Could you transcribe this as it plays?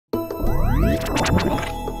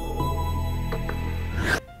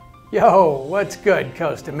Yo, what's good,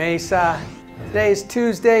 Costa Mesa? Today is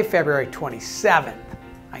Tuesday, February 27th.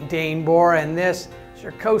 I'm Dane Bora, and this is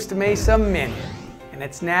your Costa Mesa Minute. And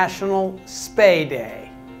it's National Spay Day,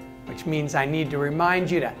 which means I need to remind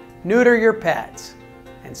you to neuter your pets.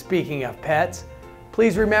 And speaking of pets,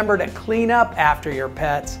 please remember to clean up after your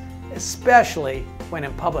pets, especially when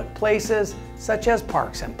in public places such as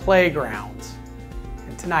parks and playgrounds.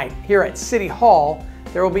 And tonight, here at City Hall,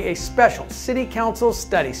 there will be a special City Council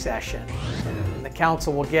study session. And the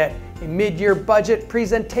Council will get a mid-year budget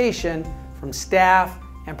presentation from staff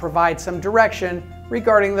and provide some direction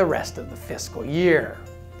regarding the rest of the fiscal year.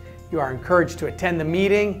 You are encouraged to attend the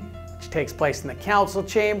meeting, which takes place in the Council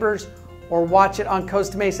chambers, or watch it on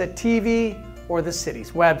Costa Mesa TV or the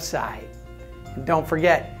city's website. And don't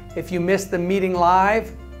forget, if you missed the meeting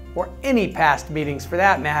live, or any past meetings for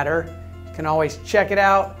that matter, you can always check it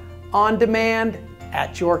out on demand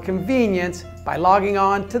at your convenience by logging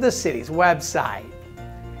on to the city's website.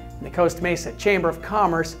 And the Costa Mesa Chamber of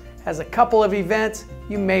Commerce has a couple of events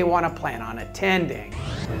you may want to plan on attending.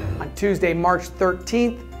 On Tuesday, March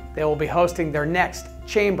 13th, they will be hosting their next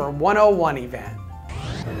Chamber 101 event.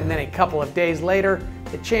 And then a couple of days later,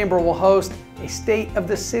 the Chamber will host a State of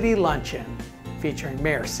the City luncheon featuring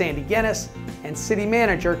Mayor Sandy Guinness and City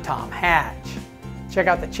Manager Tom Hatch. Check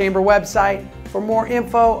out the Chamber website for more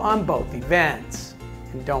info on both events.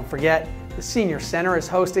 And don't forget, the Senior Center is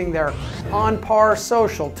hosting their On Par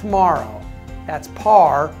Social tomorrow. That's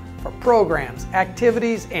PAR for programs,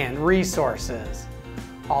 activities, and resources.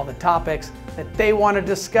 All the topics that they want to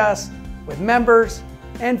discuss with members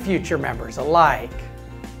and future members alike.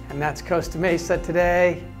 And that's Costa Mesa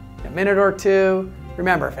today. In a minute or two,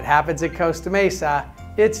 remember, if it happens at Costa Mesa,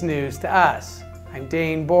 it's news to us. I'm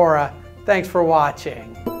Dane Bora. Thanks for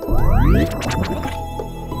watching.